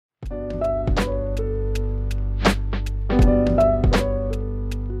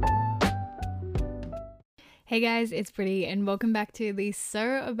Hey guys, it's Brittany and welcome back to the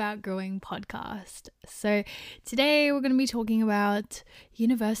So About Growing podcast. So today we're going to be talking about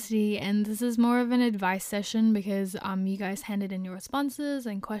university, and this is more of an advice session because you guys handed in your responses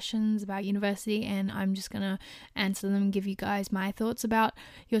and questions about university, and I'm just going to answer them and give you guys my thoughts about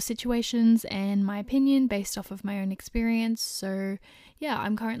your situations and my opinion based off of my own experience. So yeah,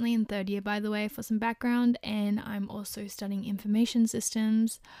 I'm currently in third year, by the way, for some background, and I'm also studying information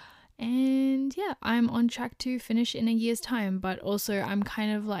systems. And yeah, I'm on track to finish in a year's time, but also I'm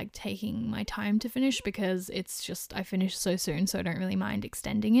kind of like taking my time to finish because it's just I finished so soon, so I don't really mind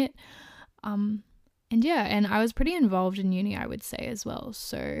extending it. And I was pretty involved in uni, I would say, as well.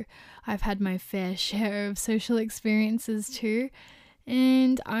 So I've had my fair share of social experiences too.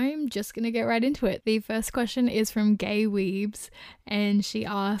 And I'm just going to get right into it. The first question is from Gay Weebs, and she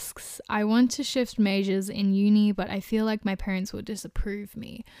asks, I want to shift majors in uni, but I feel like my parents will disapprove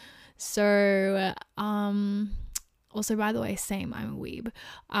me. So, also, by the way, same, I'm a weeb.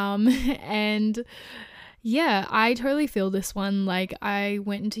 And yeah, I totally feel this one. Like, I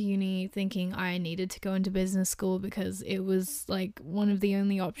went into uni thinking I needed to go into business school because it was like one of the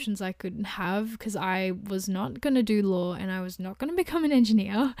only options I could have, because I was not going to do law and I was not going to become an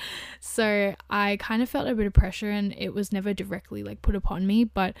engineer. So I kind of felt a bit of pressure, and it was never directly like put upon me,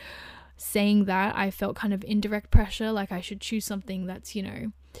 but saying that, I felt kind of indirect pressure, like I should choose something that's,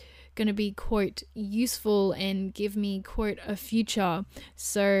 going to be, quote, useful and give me, quote, a future.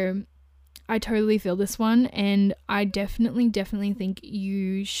 So I totally feel this one, and I definitely think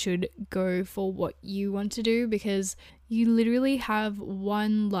you should go for what you want to do, because you literally have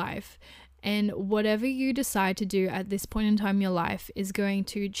one life, and whatever you decide to do at this point in time in your life is going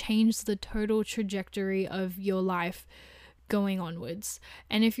to change the total trajectory of your life going onwards.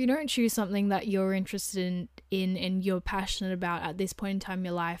 And if you don't choose something that you're interested in and you're passionate about at this point in time in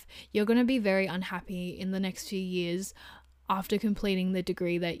your life, you're going to be very unhappy in the next few years after completing the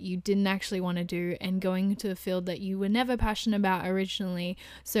degree that you didn't actually want to do and going into a field that you were never passionate about originally.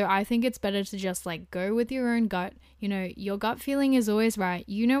 So I think it's better to just like go with your own gut. Your gut feeling is always right.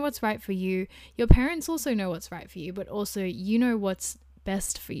 You know what's right for you. Your parents also know what's right for you, but also you know what's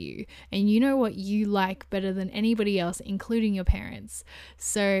best for you, and you know what you like better than anybody else, including your parents.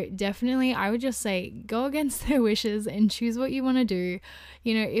 So definitely I would just say go against their wishes and choose what you want to do.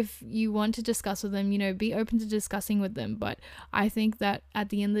 If you want to discuss with them, be open to discussing with them, but I think that at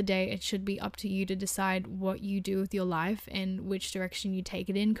the end of the day it should be up to you to decide what you do with your life and which direction you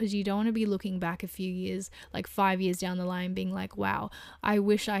take it in, because you don't want to be looking back a few years, like 5 years down the line, being like, wow, I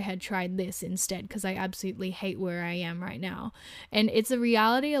wish I had tried this instead, because I absolutely hate where I am right now. And it's a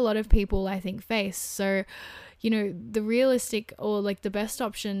reality a lot of people, I think, face. So, the realistic, or like the best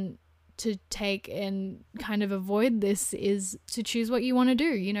option to take and kind of avoid this is to choose what you want to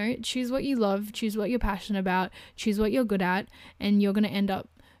do. Choose what you love, choose what you're passionate about, choose what you're good at, and you're going to end up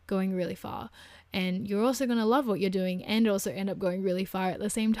going really far. And you're also going to love what you're doing and also end up going really far at the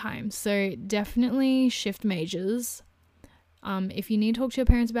same time. So definitely shift majors. If you need to talk to your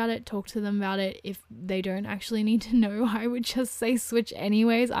parents about it, talk to them about it. If they don't actually need to know, I would just say switch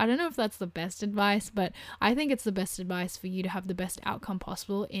anyways. I don't know if that's the best advice, but I think it's the best advice for you to have the best outcome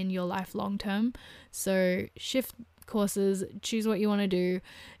possible in your life long term. So shift courses, choose what you want to do,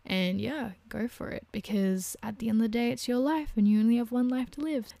 and yeah, go for it, because at the end of the day it's your life and you only have one life to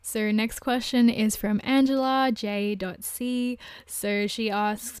live. So next question is from Angela J.C. So she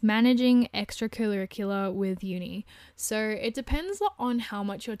asks, managing extracurricular with uni. So it depends on how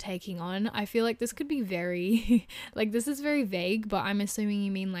much you're taking on. I feel like this could be very like, this is very vague, but I'm assuming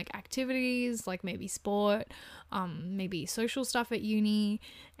you mean like activities, like maybe sport, maybe social stuff at uni.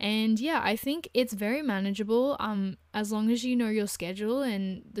 And yeah, I think it's very manageable, as long as you know your schedule,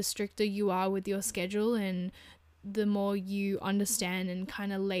 and the stricter you are with your schedule and the more you understand and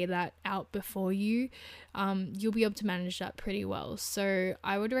kind of lay that out before you, you'll be able to manage that pretty well. So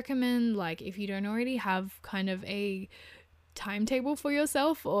I would recommend, like, if you don't already have kind of a timetable for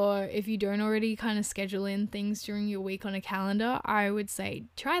yourself, or if you don't already kind of schedule in things during your week on a calendar, I would say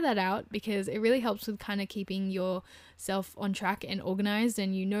try that out, because it really helps with kind of keeping yourself on track and organized,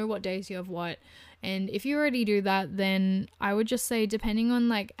 and you know what days you have what. And if you already do that, then I would just say, depending on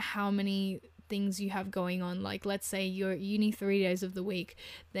like how many things you have going on, like let's say you're at uni 3 days of the week,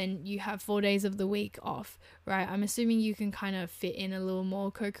 then you have 4 days of the week off, right? I'm assuming you can kind of fit in a little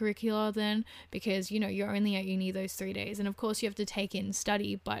more co-curricular then, because you're only at uni those 3 days, and of course you have to take in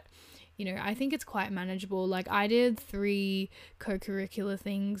study, but I think it's quite manageable. Like I did 3 co-curricular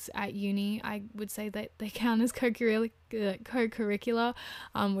things at uni. I would say that they count as co-curricular,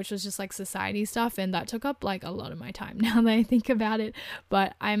 which was just like society stuff, and that took up like a lot of my time now that I think about it.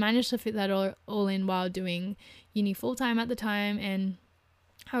 But I managed to fit that all in while doing uni full-time at the time, and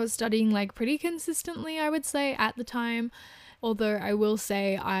I was studying like pretty consistently, I would say, at the time. Although I will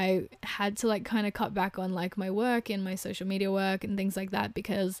say I had to like kind of cut back on like my work and my social media work and things like that,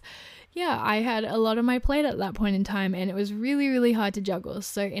 because I had a lot on my plate at that point in time, and it was really, really hard to juggle.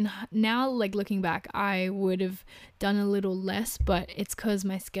 So now like looking back, I would have done a little less, but it's because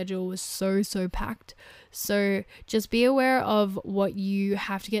my schedule was so packed. So just be aware of what you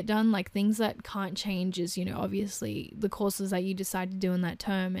have to get done. Like things that can't change is, obviously the courses that you decide to do in that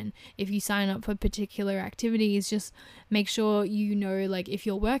term. And if you sign up for particular activities, just make sure like if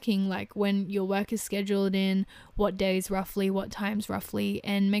you're working, like when your work is scheduled in, what days roughly, what times roughly,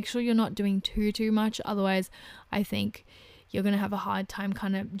 and make sure you're not doing too much. Otherwise, I think you're going to have a hard time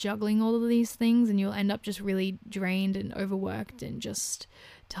kind of juggling all of these things, and you'll end up just really drained and overworked and just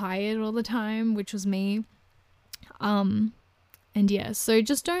tired all the time, which was me. So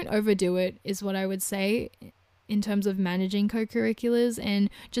just don't overdo it is what I would say in terms of managing co-curriculars, and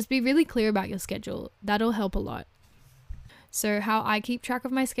just be really clear about your schedule. That'll help a lot. So how I keep track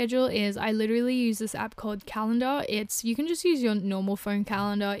of my schedule is I literally use this app called Calendar. You can just use your normal phone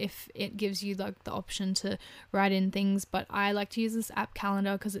calendar if it gives you like the option to write in things, but I like to use this app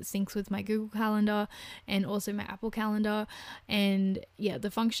Calendar because it syncs with my Google Calendar and also my Apple Calendar. And the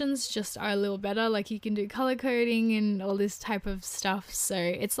functions just are a little better. Like you can do color coding and all this type of stuff. So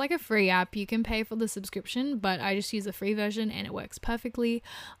it's like a free app. You can pay for the subscription, but I just use the free version and it works perfectly.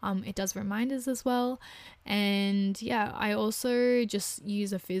 It does reminders as well. And I also just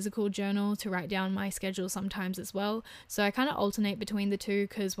use a physical journal to write down my schedule sometimes as well. So I kind of alternate between the two,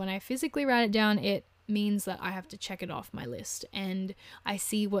 because when I physically write it down, it means that I have to check it off my list and I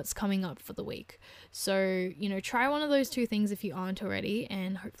see what's coming up for the week. So, try one of those 2 things if you aren't already,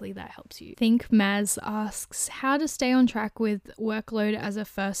 and hopefully that helps you. Think Maz asks how to stay on track with workload as a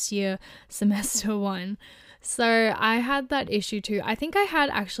first year semester 1. So I had that issue too. I think I had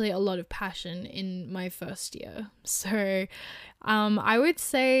actually a lot of passion in my first year. So I would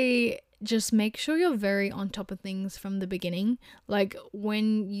say just make sure you're very on top of things from the beginning. Like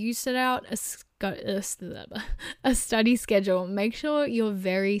when you set out a study schedule, make sure you're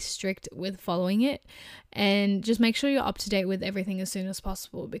very strict with following it, and just make sure you're up to date with everything as soon as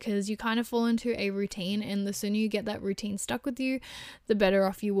possible, because you kind of fall into a routine, and the sooner you get that routine stuck with you, the better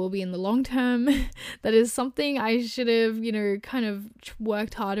off you will be in the long term. That is something I should have, kind of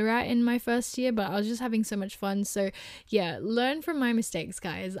worked harder at in my first year, but I was just having so much fun. So learn from my mistakes,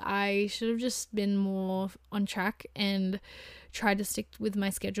 guys. I should have just been more on track and tried to stick with my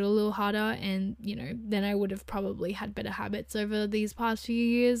schedule a little harder, and then I would have probably had better habits over these past few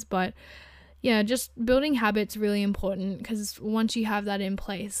years. But just building habits really important, because once you have that in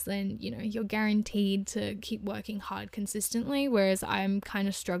place, then you're guaranteed to keep working hard consistently, whereas I'm kind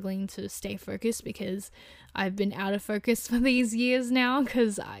of struggling to stay focused because I've been out of focus for these years now,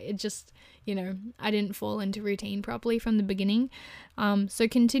 because I didn't fall into routine properly from the beginning. So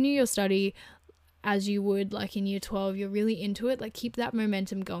continue your study as you would like in year 12. You're really into it, like keep that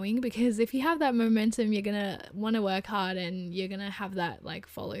momentum going, because if you have that momentum, you're gonna want to work hard and you're gonna have that like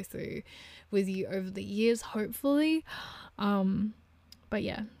follow through with you over the years, hopefully.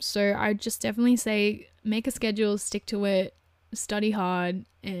 So I just definitely say make a schedule, stick to it, study hard,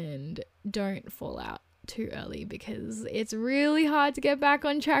 and don't fall out too early, because it's really hard to get back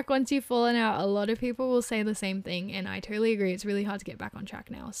on track once you've fallen out. A lot of people will say the same thing, and I totally agree. It's really hard to get back on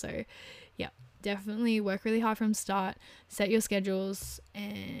track now. So definitely work really hard from start, set your schedules,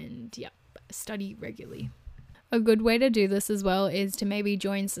 and study regularly. A good way to do this as well is to maybe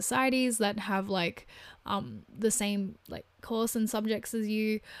join societies that have like the same like course and subjects as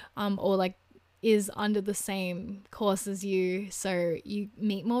you, or like is under the same course as you, so you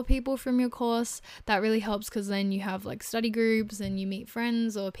meet more people from your course. That really helps, because then you have like study groups and you meet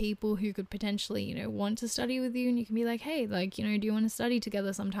friends or people who could potentially want to study with you, and you can be like, hey, like do you want to study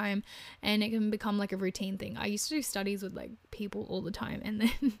together sometime? And it can become like a routine thing. I used to do studies with like people all the time, and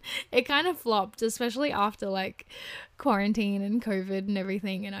then it kind of flopped, especially after like quarantine and COVID and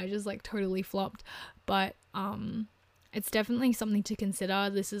everything, and I just like totally flopped. But it's definitely something to consider.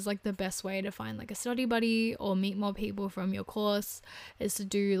 This is like the best way to find like a study buddy or meet more people from your course, is to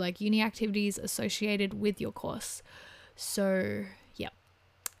do like uni activities associated with your course. So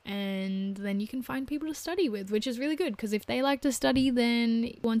and then you can find people to study with, which is really good, because if they like to study, then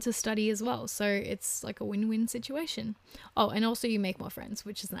you want to study as well. So it's like a win-win situation. Oh, and also you make more friends,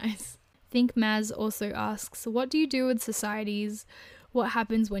 which is nice. Think Maz also asks, what do you do with societies? What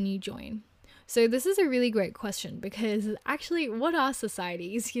happens when you join? So this is a really great question, because actually, what are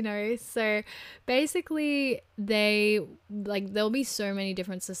societies, So basically there'll be so many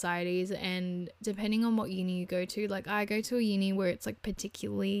different societies, and depending on what uni you go to, like I go to a uni where it's like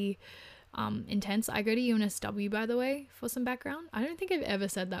particularly intense. I go to UNSW, by the way, for some background. I don't think I've ever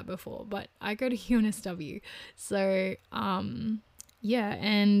said that before, but I go to UNSW. So yeah,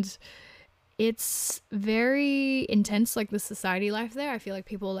 and it's very intense, like the society life there. I feel like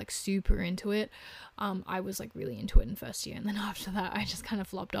people are like super into it. I was like really into it in first year, and then after that I just kind of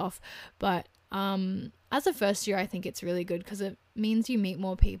flopped off. But as a first year, I think it's really good because it means you meet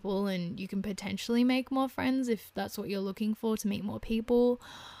more people and you can potentially make more friends if that's what you're looking for, to meet more people.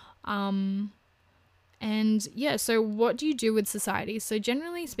 And yeah, so what do you do with society? So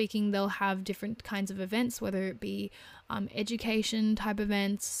generally speaking, they'll have different kinds of events, whether it be education type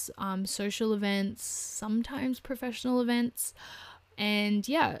events, social events, sometimes professional events. And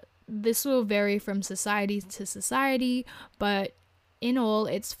yeah, this will vary from society to society, but in all,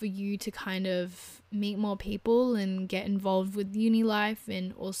 it's for you to kind of meet more people and get involved with uni life,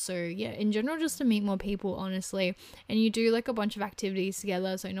 and also, yeah, in general, just to meet more people, honestly. And you do like a bunch of activities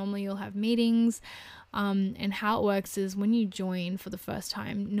together. So normally you'll have meetings, and how it works is when you join for the first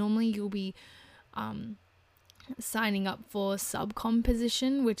time, normally you'll be signing up for subcom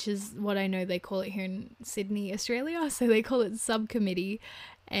position, which is what I know they call it here in Sydney, Australia. So they call it subcommittee,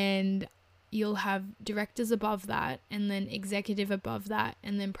 and you'll have directors above that, and then executive above that,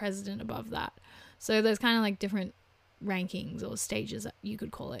 and then president above that. So there's kind of like different rankings or stages, you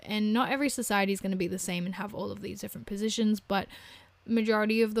could call it. And not every society is going to be the same and have all of these different positions, but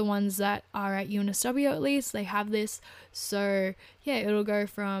majority of the ones that are at UNSW, at least, they have this. So yeah, it'll go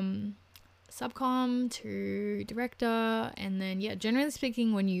from subcom to director, and then yeah, generally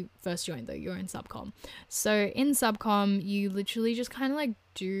speaking, when you first join though, you're in subcom. So in subcom, you literally just kind of like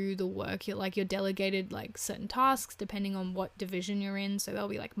do the work. You're delegated like certain tasks depending on what division you're in. So there'll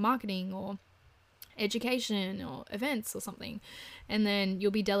be like marketing or education or events or something, and then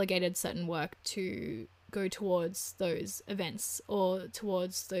you'll be delegated certain work to go towards those events or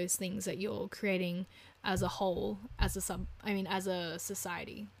towards those things that you're creating as a whole, as a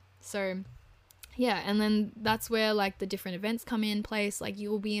society. So yeah, and then that's where like the different events come in place. Like you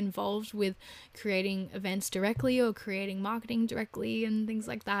will be involved with creating events directly or creating marketing directly and things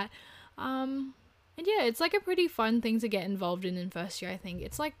like that. And yeah, it's like a pretty fun thing to get involved in first year. I think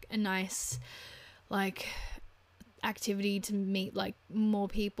it's like a nice like activity to meet like more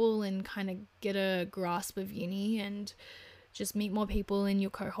people and kind of get a grasp of uni and just meet more people in your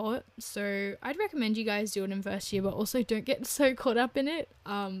cohort. So I'd recommend you guys do it in first year, but also don't get so caught up in it,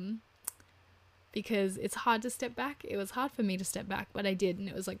 because it's hard to step back. It was hard for me to step back, but I did, and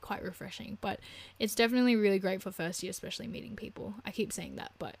it was like quite refreshing. But it's definitely really great for first year, especially meeting people. I keep saying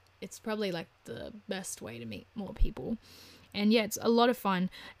that, but it's probably like the best way to meet more people. And yeah, it's a lot of fun.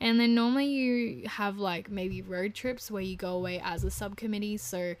 And then normally you have like maybe road trips where you go away as a subcommittee.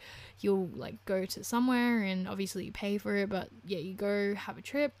 So you'll like go to somewhere, and obviously you pay for it, but yeah, you go have a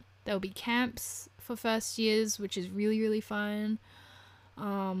trip. There'll be camps for first years, which is really, really fun.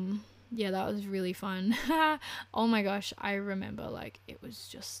 Yeah, that was really fun. Oh my gosh, I remember like it was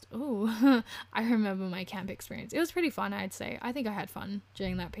just, I remember my camp experience. It was pretty fun, I'd say. I think I had fun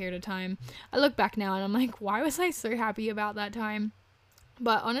during that period of time. I look back now and I'm like, why was I so happy about that time?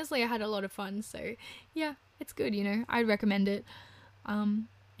 But honestly, I had a lot of fun. So yeah, it's good, I'd recommend it. And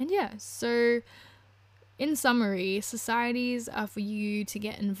yeah, so in summary, societies are for you to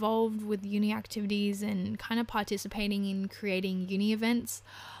get involved with uni activities and kind of participating in creating uni events.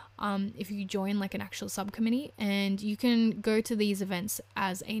 If you join like an actual subcommittee, and you can go to these events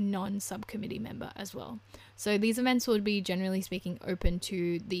as a non-subcommittee member as well. So these events would be, generally speaking, open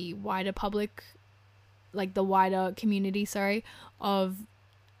to the wider public, like the wider community, of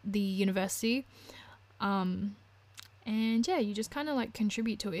the university. And yeah, you just kind of like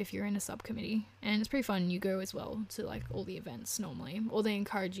contribute to it if you're in a subcommittee, and it's pretty fun. You go as well to like all the events normally, or they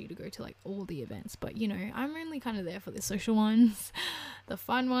encourage you to go to like all the events, but I'm only kind of there for the social ones, the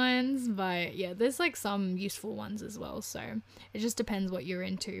fun ones. But yeah, there's like some useful ones as well, so it just depends what you're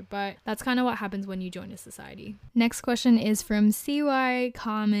into. But that's kind of what happens when you join a society. Next question is from CY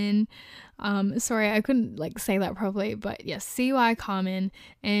Carmen. Sorry, I couldn't like say that properly, but yes, CY Carmen,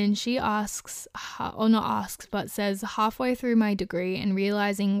 and she asks, or not asks, but says, halfway through my degree and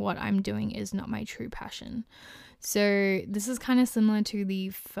realizing what I'm doing is not my true passion. So this is kind of similar to the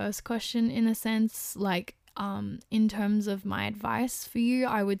first question in a sense. Like, in terms of my advice for you,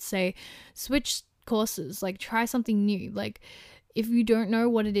 I would say switch courses, like try something new. Like, if you don't know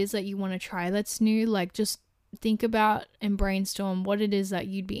what it is that you want to try that's new, like just think about and brainstorm what it is that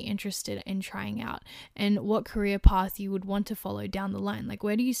you'd be interested in trying out and what career path you would want to follow down the line. Like,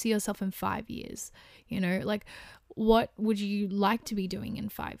 where do you see yourself in 5 years? Like, what would you like to be doing in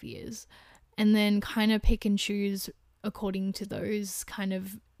 5 years? And then kind of pick and choose according to those kind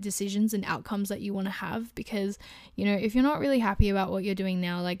of decisions and outcomes that you want to have. Because, if you're not really happy about what you're doing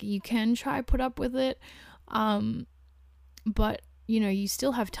now, like, you can try put up with it. But you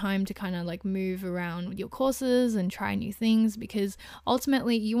still have time to kind of like move around with your courses and try new things, because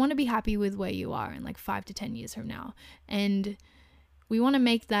ultimately you want to be happy with where you are in like 5 to 10 years from now. And we want to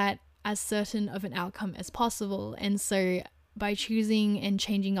make that as certain of an outcome as possible. And so by choosing and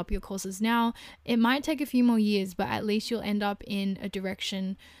changing up your courses now, it might take a few more years, but at least you'll end up in a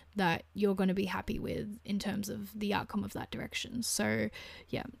direction that you're going to be happy with in terms of the outcome of that direction. So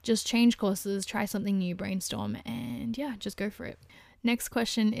yeah, just change courses, try something new, brainstorm, and yeah, just go for it. Next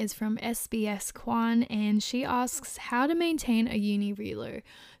question is from SBS Kwan, and she asks how to maintain a uni relo,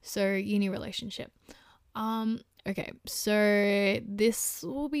 so uni relationship. Okay, so this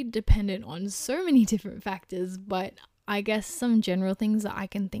will be dependent on so many different factors, but I guess some general things that I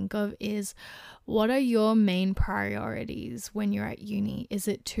can think of is, what are your main priorities when you're at uni? Is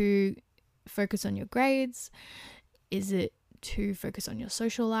it to focus on your grades? Is it to focus on your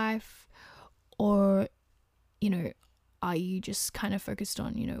social life? Or, are you just kind of focused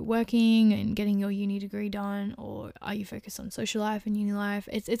on, working and getting your uni degree done? Or are you focused on social life and uni life?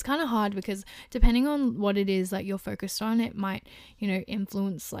 It's kind of hard, because depending on what it is that you're focused on, it might,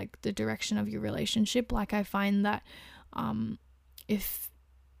 influence like the direction of your relationship. Like, I find that if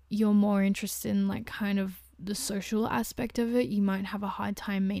you're more interested in like kind of the social aspect of it, you might have a hard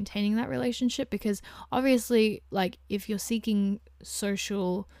time maintaining that relationship, because obviously, like, if you're seeking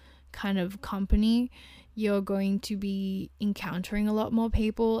social kind of company, you're going to be encountering a lot more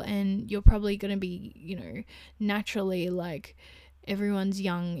people, and you're probably going to be, naturally, like, everyone's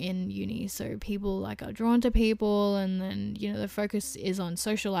young in uni, so people like are drawn to people, and then the focus is on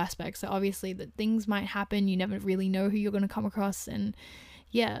social aspects. So obviously that things might happen, you never really know who you're going to come across, and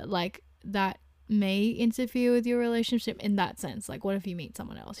yeah, like that may interfere with your relationship in that sense. Like, what if you meet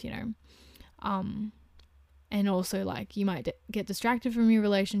someone else, and also, like, you might get distracted from your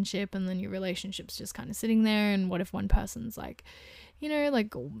relationship, and then your relationship's just kind of sitting there. And what if one person's like,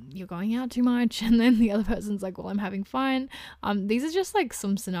 like, you're going out too much, and then the other person's like, well, I'm having fun. These are just like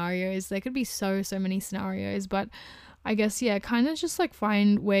some scenarios. There could be so many scenarios, but I guess, yeah, kind of just like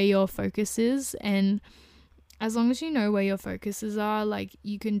find where your focus is. And as long as you know where your focuses are, like,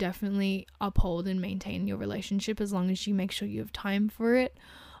 you can definitely uphold and maintain your relationship, as long as you make sure you have time for it.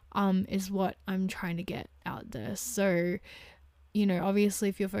 Is what I'm trying to get out there. So, obviously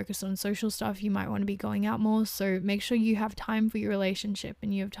if you're focused on social stuff, you might want to be going out more. So make sure you have time for your relationship,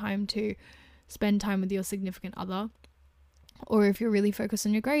 and you have time to spend time with your significant other. Or if you're really focused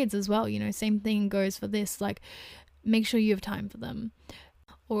on your grades as well, same thing goes for this. Like, make sure you have time for them.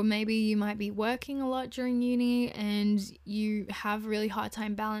 Or maybe you might be working a lot during uni, and you have a really hard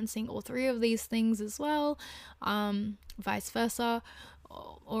time balancing all three of these things as well, vice versa.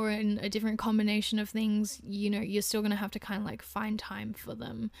 Or in a different combination of things, you're still going to have to kind of like find time for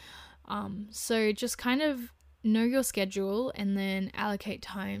them. So just kind of know your schedule, and then allocate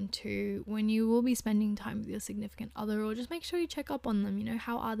time to when you will be spending time with your significant other, or just make sure you check up on them.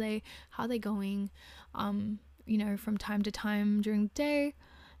 How are they going, from time to time during the day.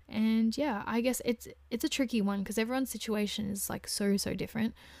 And yeah, I guess it's a tricky one, because everyone's situation is like so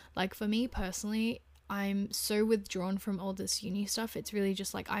different. Like, for me personally, I'm so withdrawn from all this uni stuff. It's really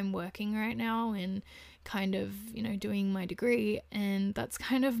just like, I'm working right now and kind of, doing my degree, and that's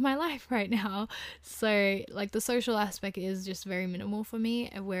kind of my life right now. So like, the social aspect is just very minimal for me,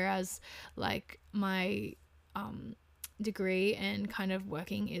 whereas like my degree and kind of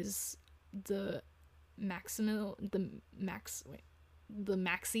working is the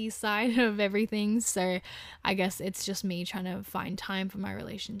maxi side of everything. So I guess it's just me trying to find time for my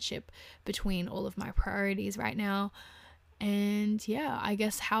relationship between all of my priorities right now. And yeah, I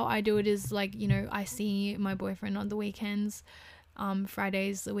guess how I do it is like, I see my boyfriend on the weekends,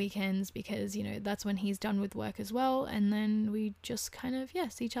 Fridays, the weekends, because that's when he's done with work as well. And then we just kind of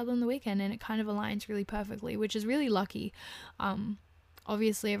see each other on the weekend, and it kind of aligns really perfectly, which is really lucky.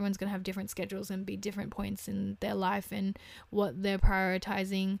 Obviously everyone's going to have different schedules and be different points in their life and what they're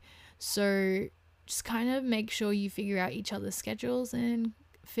prioritizing. So just kind of make sure you figure out each other's schedules and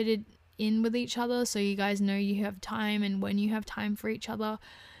fit it in with each other, so you guys know you have time and when you have time for each other.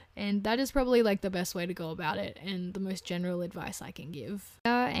 And that is probably like the best way to go about it and the most general advice I can give.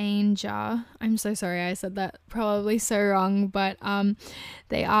 Anja, I'm so sorry I said that probably so wrong, but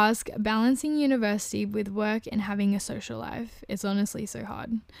they ask, balancing university with work and having a social life is honestly so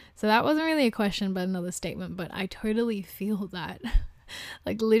hard. So that wasn't really a question but another statement, but I totally feel that.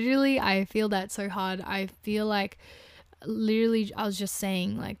 Like literally I feel that so hard. I feel like literally I was just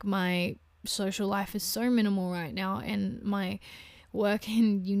saying, like, my social life is so minimal right now, and my work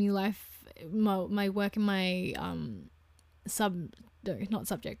in uni life, my work in my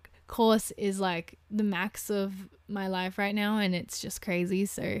course is like the max of my life right now, and it's just crazy.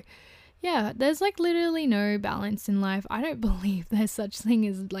 So yeah, there's like literally no balance in life. I don't believe there's such thing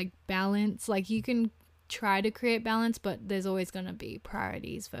as like balance. Like you can try to create balance, but there's always going to be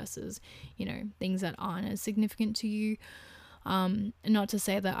priorities versus, you know, things that aren't as significant to you. Not to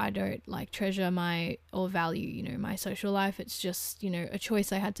say that I don't like treasure my or value, you know, my social life. It's just, you know, a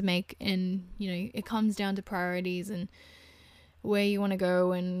choice I had to make, and, you know, it comes down to priorities and where you want to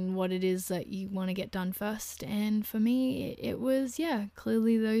go and what it is that you want to get done first. And for me, it was, yeah,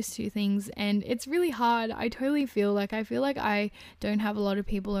 clearly those two things. And it's really hard. I feel like I don't have a lot of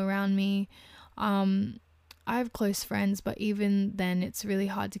people around me. I have close friends, but even then it's really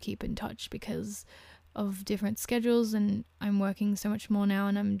hard to keep in touch because of different schedules, and I'm working so much more now,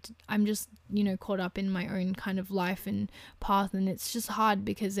 and I'm just, you know, caught up in my own kind of life and path, and it's just hard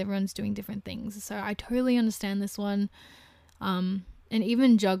because everyone's doing different things. So I totally understand this one. And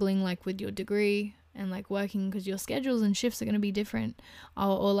even juggling like with your degree and like working, because your schedules and shifts are going to be different,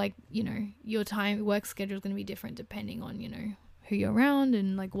 or like, you know, your work schedule is going to be different depending on, you know, who you're around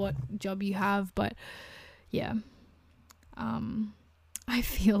and like what job you have. But yeah, I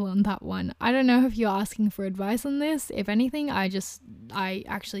feel on that one. I don't know if you're asking for advice on this. If anything, I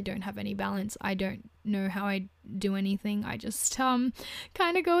actually don't have any balance. I don't know how I do anything. I just kind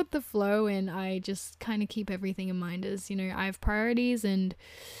of go with the flow, and I just kind of keep everything in mind as, you know, I have priorities and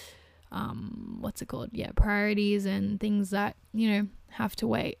priorities and things that, you know, have to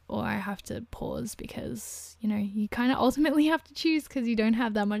wait, or I have to pause because, you know, you kind of ultimately have to choose because you don't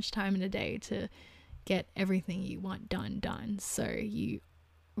have that much time in a day to get everything you want done. So you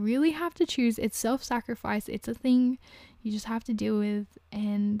really have to choose. It's self-sacrifice. It's a thing you just have to deal with.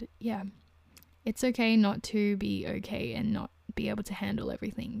 And yeah, it's okay not to be okay and not be able to handle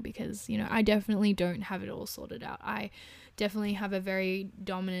everything, because, you know, I definitely don't have it all sorted out. I definitely have a very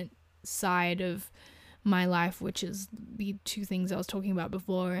dominant side of my life, which is the two things I was talking about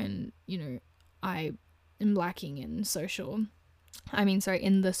before. And, you know, I am lacking in the social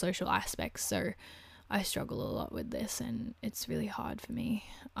aspects. So I struggle a lot with this, and it's really hard for me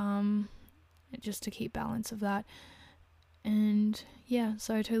just to keep balance of that. And yeah,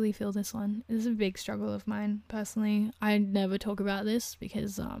 so I totally feel this one. This is a big struggle of mine personally. I never talk about this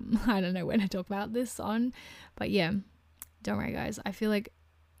because I don't know when to talk about this on, but yeah, don't worry guys, I feel like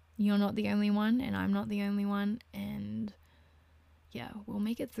you're not the only one, and I'm not the only one, and yeah, we'll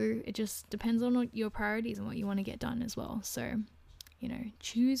make it through. It just depends on what your priorities and what you want to get done as well. So, you know,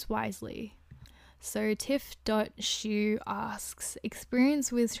 choose wisely. So Tiff.Shu asks,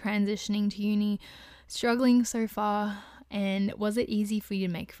 experience with transitioning to uni, struggling so far, and was it easy for you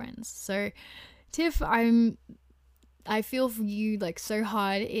to make friends? So Tiff, I feel for you like so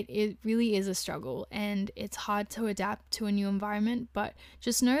hard. It really is a struggle, and it's hard to adapt to a new environment, but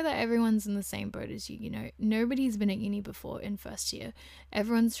just know that everyone's in the same boat as you. You know, nobody's been at uni before in first year.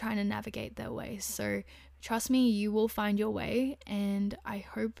 Everyone's trying to navigate their way. So trust me, you will find your way, and I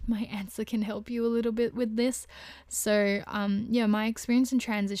hope my answer can help you a little bit with this. So, yeah, my experience in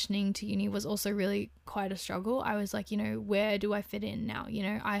transitioning to uni was also really quite a struggle. I was like, you know, where do I fit in now? You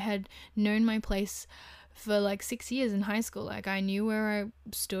know, I had known my place for like 6 years in high school. Like, I knew where I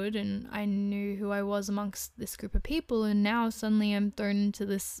stood and I knew who I was amongst this group of people, and now suddenly I'm thrown into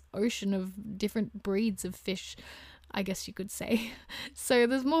this ocean of different breeds of fish, I guess you could say. So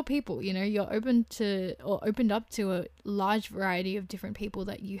there's more people, you know, you're opened up to a large variety of different people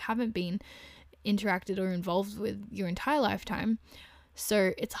that you haven't been interacted or involved with your entire lifetime.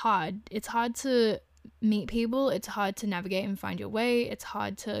 So it's hard. It's hard to meet people. It's hard to navigate and find your way. It's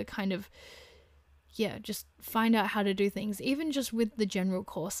hard to kind of, yeah, just find out how to do things, even just with the general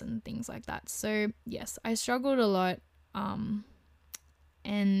course and things like that. So yes, I struggled a lot.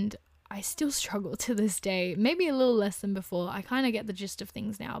 And I still struggle to this day, maybe a little less than before. I kind of get the gist of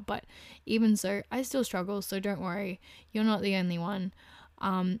things now, but even so, I still struggle. So don't worry, you're not the only one.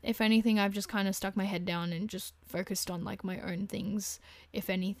 If anything, I've just kind of stuck my head down and just focused on like my own things, if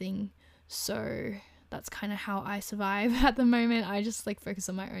anything. So that's kind of how I survive at the moment. I just like focus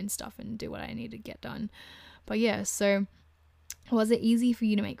on my own stuff and do what I need to get done. But yeah, so Was it easy for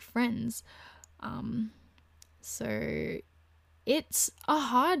you to make friends? So it's a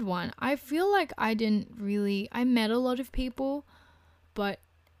hard one. I feel like I met a lot of people, but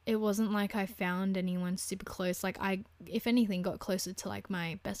it wasn't like I found anyone super close. Like I, if anything, got closer to like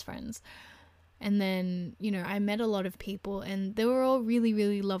my best friends. And then, I met a lot of people and they were all really,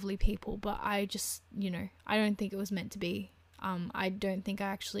 really lovely people, but I just, I don't think it was meant to be. I don't think I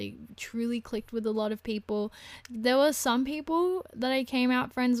actually truly clicked with a lot of people. There were some people that I came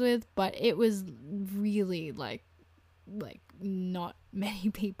out friends with, but it was really like not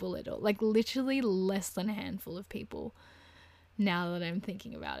many people at all. Like literally less than a handful of people. Now that I'm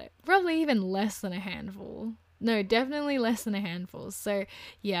thinking about it, probably even less than a handful. No, definitely less than a handful. So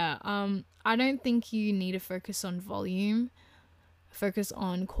yeah, I don't think you need to focus on volume. Focus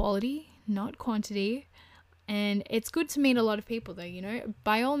on quality, not quantity. And it's good to meet a lot of people though,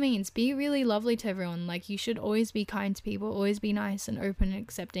 by all means, be really lovely to everyone. Like you should always be kind to people, always be nice and open and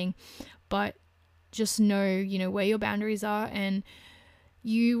accepting, but just know, where your boundaries are, and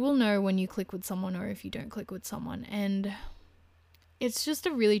you will know when you click with someone or if you don't click with someone. And it's just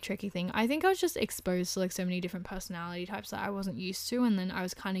a really tricky thing. I think I was just exposed to like so many different personality types that I wasn't used to, and then I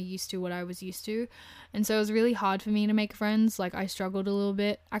was kind of used to what I was used to, and so it was really hard for me to make friends. Like I struggled a little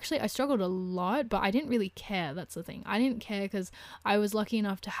bit. Actually, I struggled a lot, but I didn't really care. That's the thing. I didn't care because I was lucky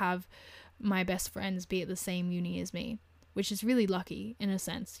enough to have my best friends be at the same uni as me, which is really lucky in a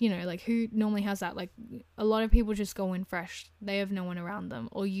sense. Like who normally has that? Like a lot of people just go in fresh. They have no one around them,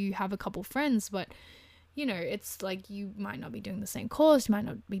 or you have a couple friends, but it's like you might not be doing the same course, you might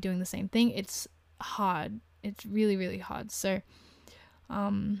not be doing the same thing. It's hard. It's really, really hard. So,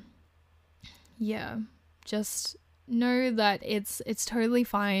 yeah, just know that it's totally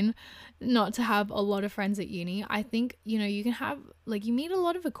fine not to have a lot of friends at uni. I think, you can have, like, you meet a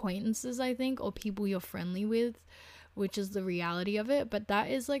lot of acquaintances, I think, or people you're friendly with, which is the reality of it, but that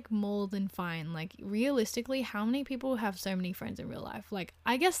is like more than fine. Like realistically, how many people have so many friends in real life? Like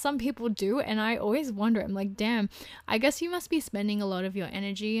I guess some people do, and I always wonder, I'm like, damn, I guess you must be spending a lot of your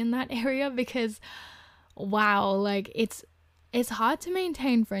energy in that area, because wow, like it's hard to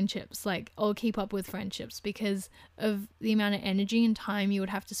maintain friendships, like, or keep up with friendships because of the amount of energy and time you would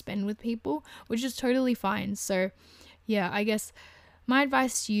have to spend with people, which is totally fine. So yeah, I guess my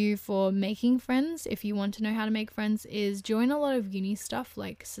advice to you for making friends, if you want to know how to make friends, is join a lot of uni stuff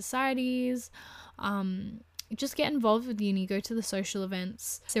like societies. Just get involved with uni, go to the social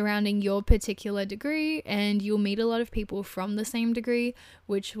events surrounding your particular degree, and you'll meet a lot of people from the same degree,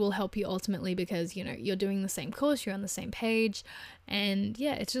 which will help you ultimately because, you're doing the same course, you're on the same page. And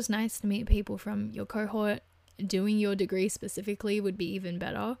yeah, it's just nice to meet people from your cohort. Doing your degree specifically would be even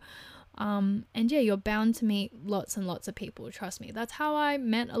better. And yeah, you're bound to meet lots and lots of people. Trust me, that's how I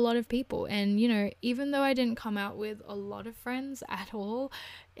met a lot of people. And even though I didn't come out with a lot of friends at all,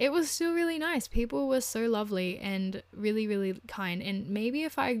 it was still really nice. People were so lovely and really, really kind. And maybe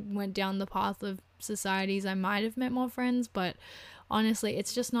if I went down the path of societies, I might have met more friends, but honestly,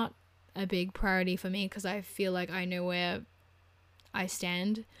 it's just not a big priority for me because I feel like I know where I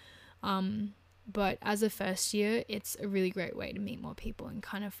stand. But as a first year, it's a really great way to meet more people and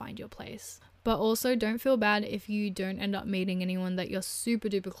kind of find your place. But also don't feel bad if you don't end up meeting anyone that you're super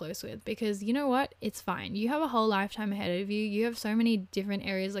duper close with, because you know what? It's fine. You have a whole lifetime ahead of you. You have so many different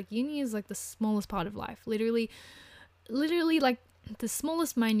areas. Like uni is like the smallest part of life. Literally like the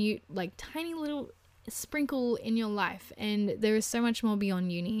smallest minute, like tiny little sprinkle in your life. And there is so much more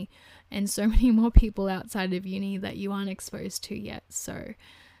beyond uni and so many more people outside of uni that you aren't exposed to yet. So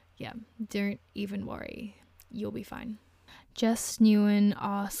yeah, don't even worry. You'll be fine. Jess Newen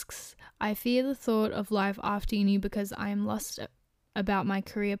asks, I fear the thought of life after uni because I am lost about my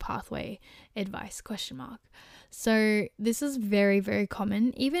career pathway. Advice, ? So this is very, very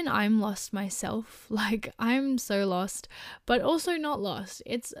common. Even I'm lost myself. Like I'm so lost, but also not lost.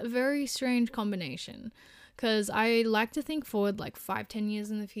 It's a very strange combination because I like to think forward like 5-10 years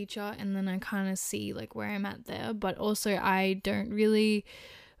in the future, and then I kind of see like where I'm at there, but also I don't really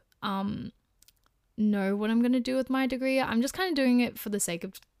know what I'm going to do with my degree. I'm just kind of doing it for the sake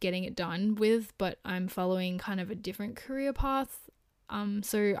of getting it done with, but I'm following kind of a different career path.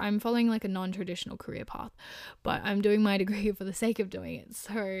 So I'm following like a non-traditional career path, but I'm doing my degree for the sake of doing it.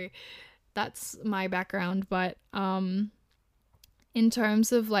 So that's my background. But in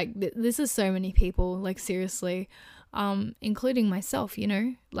terms of like this is so many people, like seriously, including myself,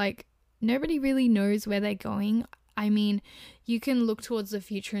 like nobody really knows where they're going. I mean, you can look towards the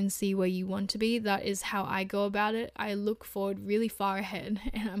future and see where you want to be. That is how I go about it. I look forward really far ahead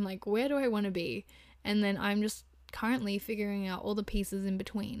and I'm like, where do I want to be? And then I'm just currently figuring out all the pieces in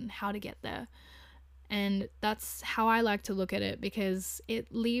between, how to get there. And that's how I like to look at it, because it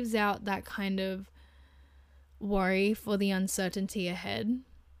leaves out that kind of worry for the uncertainty ahead.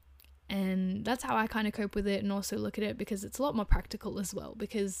 And that's how I kind of cope with it and also look at it, because it's a lot more practical as well,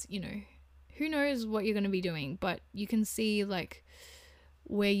 because, you know, who knows what you're going to be doing, but you can see like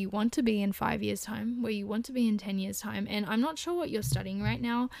where you want to be in 5 years time, where you want to be in 10 years time. And I'm not sure what you're studying right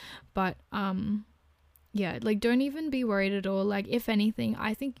now, but yeah, like don't even be worried at all. Like if anything,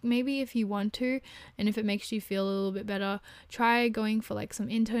 I think maybe if you want to, and if it makes you feel a little bit better, try going for like some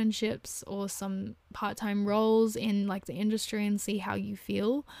internships or some part-time roles in like the industry and see how you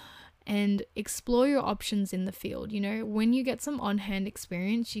feel, and explore your options in the field. You know, when you get some on-hand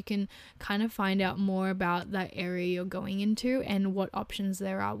experience, you can kind of find out more about that area you're going into and what options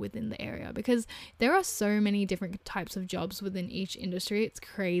there are within the area, because there are so many different types of jobs within each industry. It's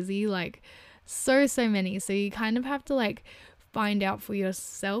crazy, like so many. So you kind of have to like find out for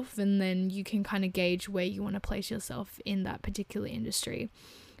yourself, and then you can kind of gauge where you want to place yourself in that particular industry.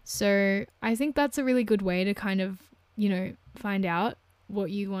 So I think that's a really good way to kind of, you know, find out what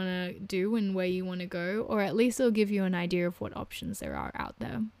you want to do and where you want to go, or at least it'll give you an idea of what options there are out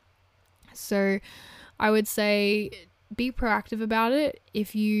there. So I would say be proactive about it.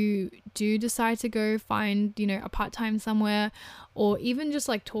 If you do decide to go find, you know, a part-time somewhere, or even just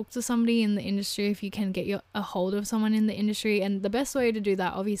like talk to somebody in the industry, if you can get a hold of someone in the industry. And the best way to do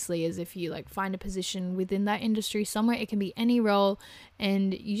that obviously is if you like find a position within that industry somewhere. It can be any role,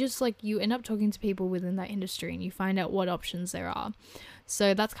 and you just like, you end up talking to people within that industry and you find out what options there are.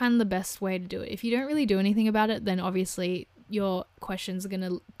 So that's kind of the best way to do it. If you don't really do anything about it, then obviously your questions are going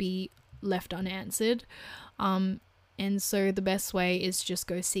to be left unanswered. And so the best way is just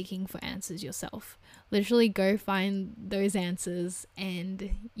go seeking for answers yourself. Literally go find those answers,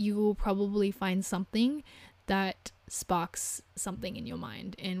 and you will probably find something that sparks something in your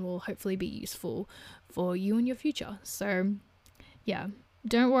mind and will hopefully be useful for you in your future. So yeah,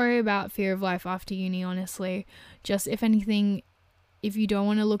 don't worry about fear of life after uni, honestly. Just if anything, if you don't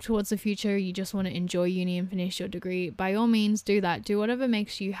want to look towards the future, you just want to enjoy uni and finish your degree, by all means do that. Do whatever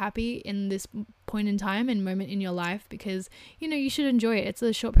makes you happy in this point in time and moment in your life, because, you know, you should enjoy it. It's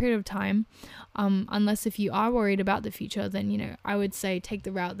a short period of time. Unless if you are worried about the future, then, you know, I would say take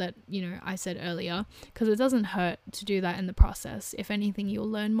the route that, you know, I said earlier, because it doesn't hurt to do that in the process. If anything, you'll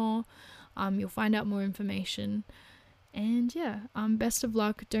learn more, you'll find out more information. And yeah, best of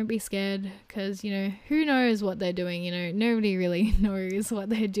luck. Don't be scared, because, you know, who knows what they're doing. You know, nobody really knows what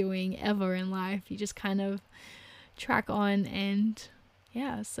they're doing ever in life. You just kind of track on, and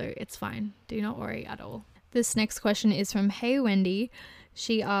yeah, so it's fine. Do not worry at all. This next question is from Hey Wendy.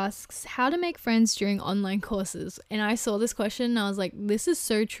 She asks how to make friends during online courses. And I saw this question and I was like, this is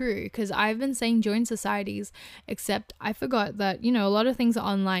so true, because I've been saying join societies, except I forgot that, you know, a lot of things are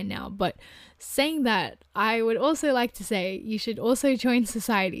online now. But saying that, I would also like to say you should also join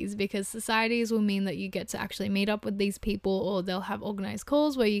societies, because societies will mean that you get to actually meet up with these people, or they'll have organized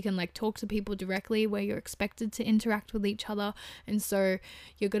calls where you can like talk to people directly, where you're expected to interact with each other. And so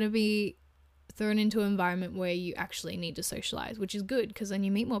you're going to be thrown into an environment where you actually need to socialize, which is good, because then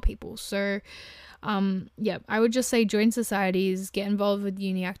you meet more people. So yeah, I would just say join societies, get involved with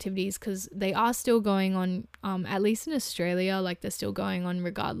uni activities, because they are still going on, at least in Australia, like they're still going on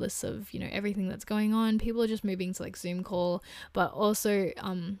regardless of, you know, everything that's going on. People are just moving to like Zoom call, but also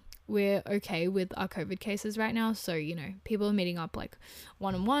we're okay with our COVID cases right now, so, you know, people are meeting up like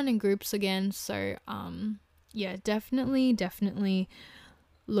one-on-one in groups again. So yeah, definitely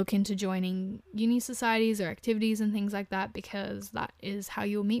look into joining uni societies or activities and things like that, because that is how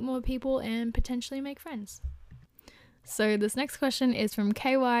you'll meet more people and potentially make friends. So this next question is from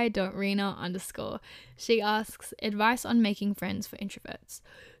ky.rena_. She asks advice on making friends for introverts.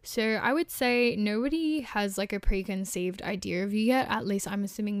 So I would say nobody has like a preconceived idea of you yet. At least I'm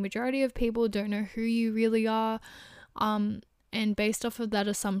assuming majority of people don't know who you really are. And based off of that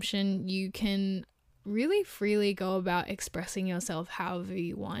assumption, you can really freely go about expressing yourself however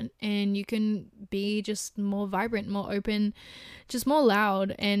you want, and you can be just more vibrant, more open, just more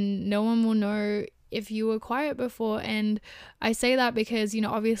loud, and no one will know if you were quiet before. And I say that because, you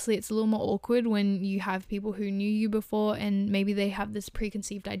know, obviously it's a little more awkward when you have people who knew you before and maybe they have this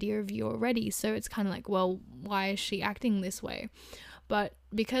preconceived idea of you already, so it's kind of like, well, why is she acting this way? But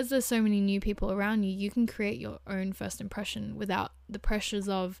because there's so many new people around you, you can create your own first impression without the pressures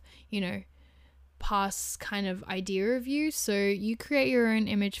of, you know, past kind of idea of you. So you create your own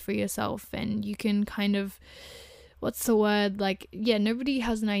image for yourself, and you can kind of, what's the word, like, yeah, nobody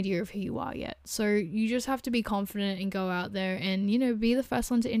has an idea of who you are yet, so you just have to be confident and go out there and, you know, be the first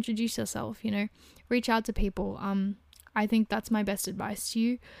one to introduce yourself, you know, reach out to people. I think that's my best advice to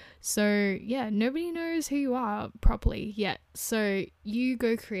you. So yeah, nobody knows who you are properly yet. So you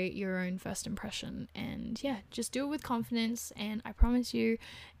go create your own first impression, and yeah, just do it with confidence. And I promise you,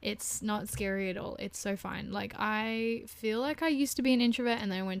 it's not scary at all. It's so fine. Like, I feel like I used to be an introvert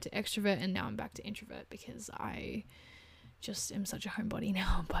and then I went to extrovert and now I'm back to introvert because I just am such a homebody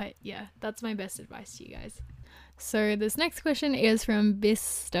now. But yeah, that's my best advice to you guys. So this next question is from BIS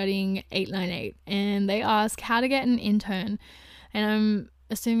Studying 898, and they ask how to get an intern, and I'm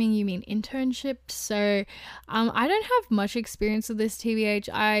assuming you mean internship. So I don't have much experience with this, TBH.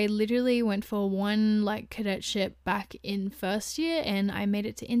 I literally went for one cadetship back in first year and I made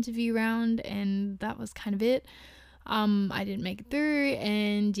it to interview round, and that was kind of it. I didn't make it through,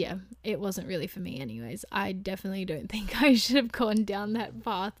 and yeah, it wasn't really for me anyways. I definitely don't think I should have gone down that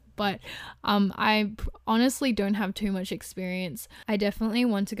path, but I honestly don't have too much experience. I definitely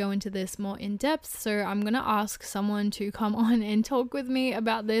want to go into this more in depth, so I'm gonna ask someone to come on and talk with me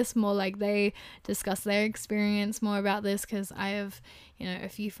about this more, like they discuss their experience more about this, because I have, you know, a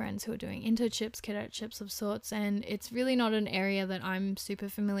few friends who are doing internships, cadetships of sorts, and it's really not an area that I'm super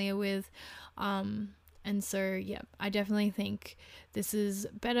familiar with. And so, yeah, I definitely think this is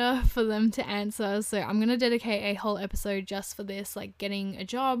better for them to answer. So I'm going to dedicate a whole episode just for this, like getting a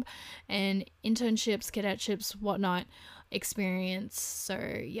job and internships, cadetships, whatnot, experience. So,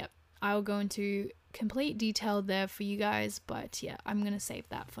 yeah, I'll go into complete detail there for you guys. But yeah, I'm going to save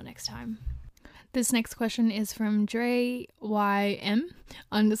that for next time. This next question is from DreYM_,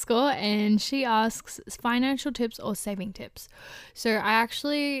 and she asks financial tips or saving tips. So I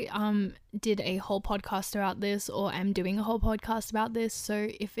actually did a whole podcast about this, or am doing a whole podcast about this. So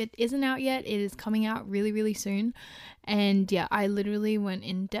if it isn't out yet, it is coming out really, really soon. And yeah, I literally went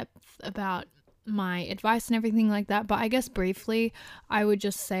in depth about my advice and everything like that. But I guess briefly, I would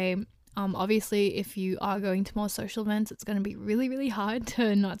just say, obviously, if you are going to more social events, it's going to be really, really hard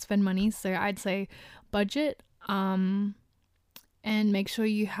to not spend money. So I'd say budget, and make sure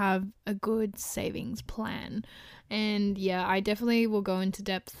you have a good savings plan. And yeah, I definitely will go into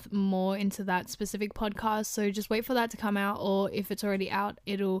depth more into that specific podcast. So just wait for that to come out, or if it's already out,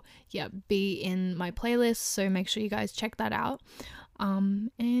 it'll be in my playlist. So make sure you guys check that out.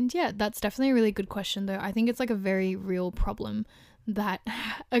 And yeah, that's definitely a really good question though. I think it's like a very real problem that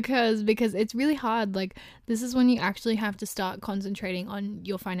occurs, because it's really hard. Like, this is when you actually have to start concentrating on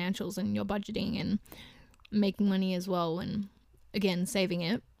your financials and your budgeting and making money as well, and again, saving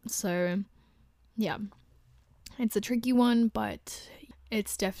it. So yeah, it's a tricky one, but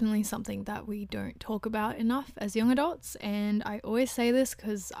it's definitely something that we don't talk about enough as young adults. And I always say this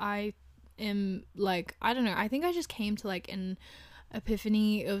because I am like, I don't know, I think I just came to like an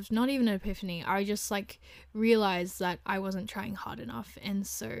epiphany of, not even an epiphany, I just realized that I wasn't trying hard enough, and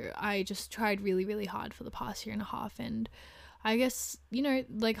so I just tried really, really hard for the past year and a half. And I guess, you know,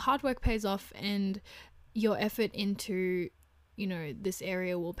 hard work pays off, and your effort into, you know, this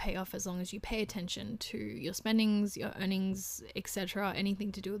area will pay off as long as you pay attention to your spendings, your earnings, etc.,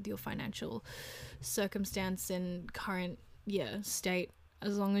 anything to do with your financial circumstance and current state.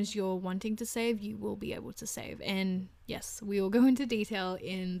 As long as you're wanting to save, you will be able to save. And yes, we will go into detail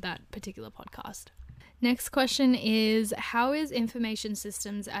in that particular podcast. Next question is, how is information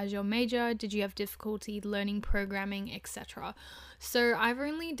systems as your major? Did you have difficulty learning programming, etc.? So I've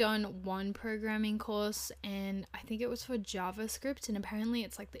only done one programming course, and I think it was for JavaScript, and apparently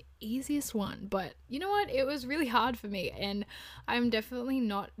it's like the easiest one. But you know what? It was really hard for me, and I'm definitely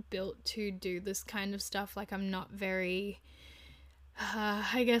not built to do this kind of stuff. Like, I'm not very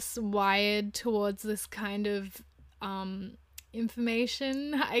I guess wired towards this kind of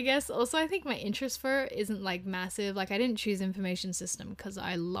information, I guess. Also, I think my interest for it isn't massive. I didn't choose information system because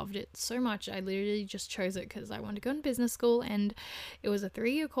I loved it so much. I literally just chose it because I wanted to go to business school, and it was a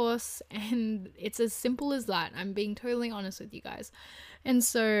 3-year course, and it's as simple as that. I'm being totally honest with you guys. And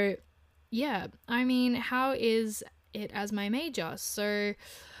so yeah, I mean, how is it as my major? So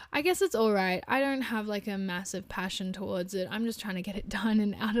I guess it's alright. I don't have a massive passion towards it. I'm just trying to get it done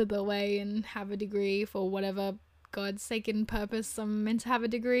and out of the way and have a degree for whatever God's sake and purpose I'm meant to have a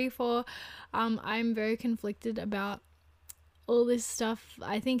degree for. I'm very conflicted about all this stuff.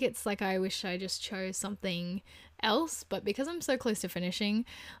 I think it's I wish I just chose something else, but because I'm so close to finishing,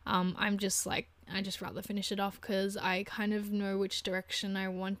 I'm just I just rather finish it off because I kind of know which direction I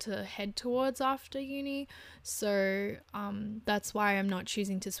want to head towards after uni. So that's why I'm not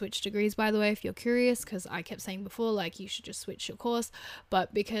choosing to switch degrees, by the way, if you're curious, because I kept saying before, like, you should just switch your course.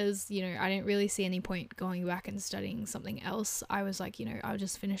 But because, you know, I didn't really see any point going back and studying something else, I was like, you know, I'll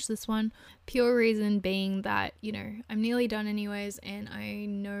just finish this one. Pure reason being that, you know, I'm nearly done anyways, and I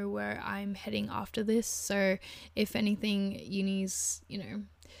know where I'm heading after this. So if anything, uni's, you know,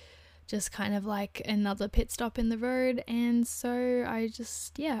 just kind of like another pit stop in the road. And so I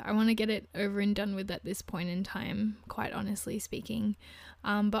just, yeah, I want to get it over and done with at this point in time, quite honestly speaking.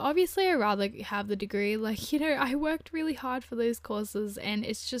 But obviously I rather have the degree. Like, you know, I worked really hard for those courses, and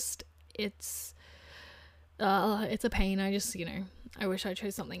it's just, it's a pain. I just, you know, I wish I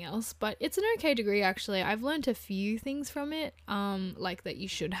chose something else, but it's an okay degree actually. I've learned a few things from it, like that you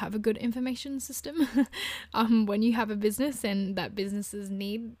should have a good information system when you have a business, and that businesses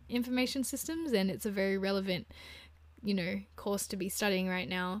need information systems, and it's a very relevant, you know, course to be studying right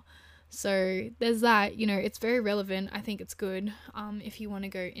now. So there's that, you know, it's very relevant. I think it's good if you want to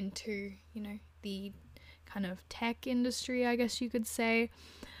go into, you know, the kind of tech industry, I guess you could say.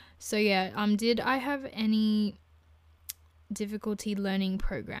 So yeah, did I have any difficulty learning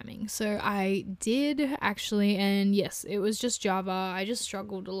programming? So I did actually, and yes, it was just Java. I just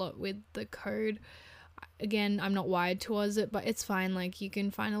struggled a lot with the code. Again, I'm not wired towards it, but it's fine. Like, you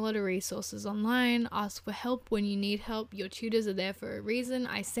can find a lot of resources online, ask for help when you need help. Your tutors are there for a reason.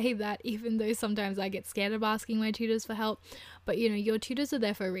 I say that even though sometimes I get scared of asking my tutors for help, but you know, your tutors are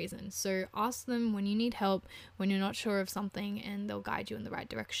there for a reason. So ask them when you need help, when you're not sure of something, and they'll guide you in the right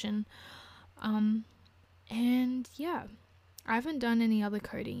direction. And yeah, I haven't done any other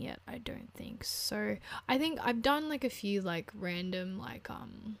coding yet, I don't think. So I think I've done like a few like random like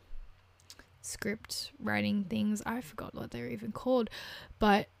script writing things. I forgot what they're even called,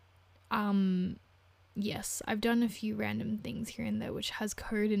 but yes, I've done a few random things here and there which has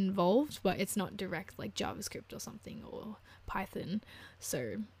code involved, but it's not direct like JavaScript or something, or Python.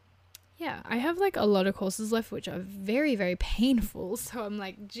 So yeah, I have like a lot of courses left which are very, very painful. So I'm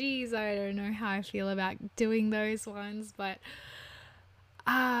like, geez, I don't know how I feel about doing those ones, but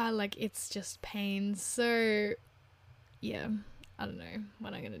like, it's just pain. So yeah, I don't know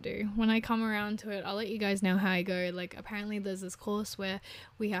what I'm gonna do. When I come around to it, I'll let you guys know how I go. Like, apparently there's this course where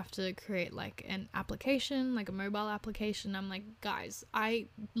we have to create like an application, like a mobile application. I'm like, guys, I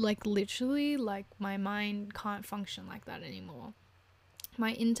like literally, like, my mind can't function like that anymore.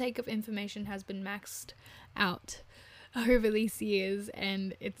 My intake of information has been maxed out over these years,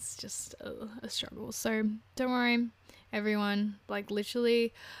 and it's just a struggle. So don't worry, everyone. Like,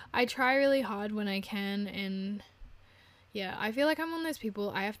 literally, I try really hard when I can, and yeah, I feel like I'm one of those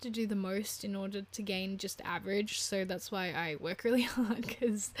people, I have to do the most in order to gain just average. So that's why I work really hard,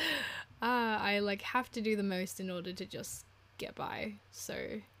 because I like have to do the most in order to just get by. So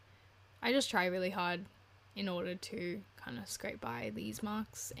I just try really hard in order to kind of scrape by these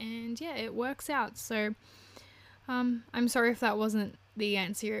marks, and yeah, it works out. So I'm sorry if that wasn't the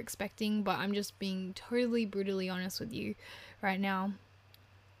answer you're expecting, but I'm just being totally brutally honest with you right now.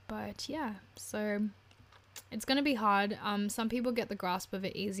 But yeah, so it's gonna be hard. Some people get the grasp of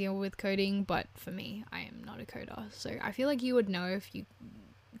it easier with coding, but for me, I am not a coder. So I feel like you would know if you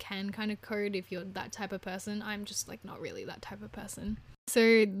can kind of code if you're that type of person. I'm just like not really that type of person.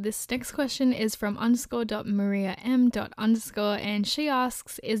 So this next question is from _.mariam._ and she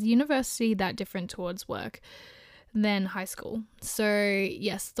asks, is university that different towards work than high school? So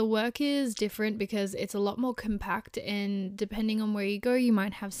yes, the work is different because it's a lot more compact, and depending on where you go, you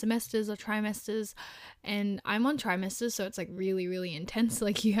might have semesters or trimesters, and I'm on trimesters, so it's like really, really intense.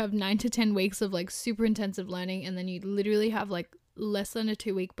 Like, you have 9 to 10 weeks of like super intensive learning, and then you literally have like less than a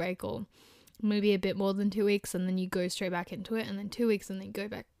 2-week break, or maybe a bit more than 2 weeks, and then you go straight back into it, and then 2 weeks, and then go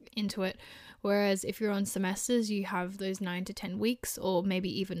back into it. Whereas if you're on semesters, you have those 9 to 10 weeks, or maybe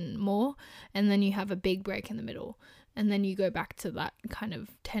even more, and then you have a big break in the middle, and then you go back to that kind of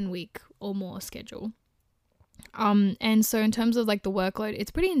 10-week or more schedule. And so in terms of like the workload,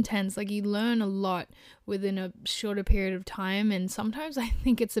 it's pretty intense. Like, you learn a lot within a shorter period of time, and sometimes I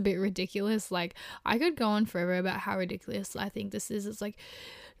think it's a bit ridiculous. Like, I could go on forever about how ridiculous I think this is. It's like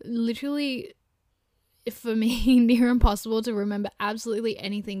literally, for me, near impossible to remember absolutely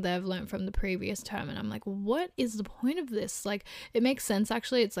anything that I've learned from the previous term, and I'm like, what is the point of this? Like, it makes sense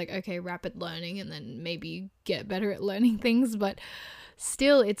actually. It's like, okay, rapid learning, and then maybe you get better at learning things, but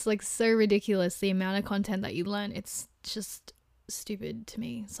still, it's like so ridiculous the amount of content that you learn. It's just stupid to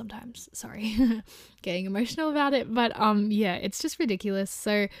me sometimes. Sorry, getting emotional about it, but yeah, it's just ridiculous.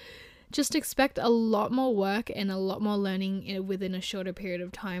 So just expect a lot more work and a lot more learning within a shorter period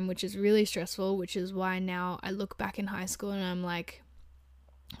of time, which is really stressful, which is why now I look back in high school and I'm like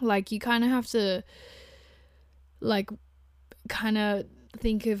you kind of have to kind of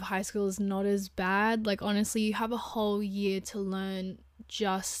think of high school as not as bad. Like, honestly, you have a whole year to learn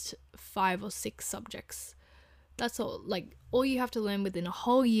just 5 or 6 subjects. That's all. Like, all you have to learn within a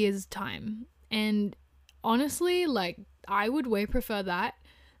whole year's time. And honestly, like, I would way prefer that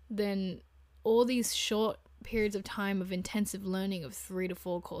than all these short periods of time of intensive learning of 3 to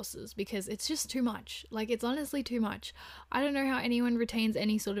 4 courses, because it's just too much. Like, it's honestly too much. I don't know how anyone retains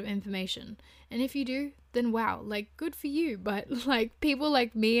any sort of information. And if you do, then wow, like, good for you. But like, people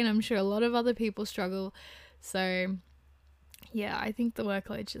like me, and I'm sure a lot of other people struggle. So yeah, I think the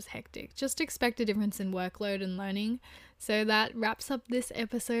workload's just hectic. Just expect a difference in workload and learning. So that wraps up this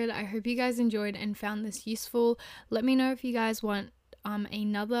episode. I hope you guys enjoyed and found this useful. Let me know if you guys want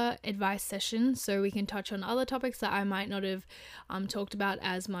another advice session so we can touch on other topics that I might not have talked about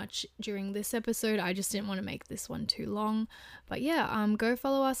as much during this episode. I just didn't want to make this one too long. But yeah, go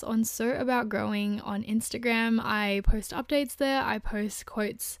follow us on So About Growing on Instagram. I post updates there. I post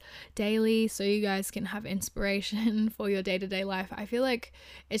quotes daily so you guys can have inspiration for your day-to-day life. I feel like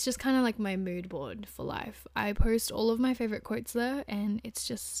it's just kind of like my mood board for life. I post all of my favorite quotes there, and it's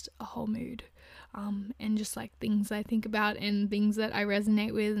just a whole mood. And just like things I think about and things that I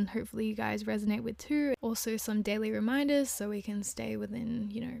resonate with, and hopefully you guys resonate with too. Also some daily reminders so we can stay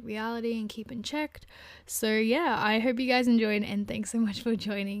within, reality and keep in check. So yeah, I hope you guys enjoyed, and thanks so much for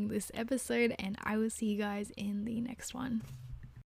joining this episode, and I will see you guys in the next one.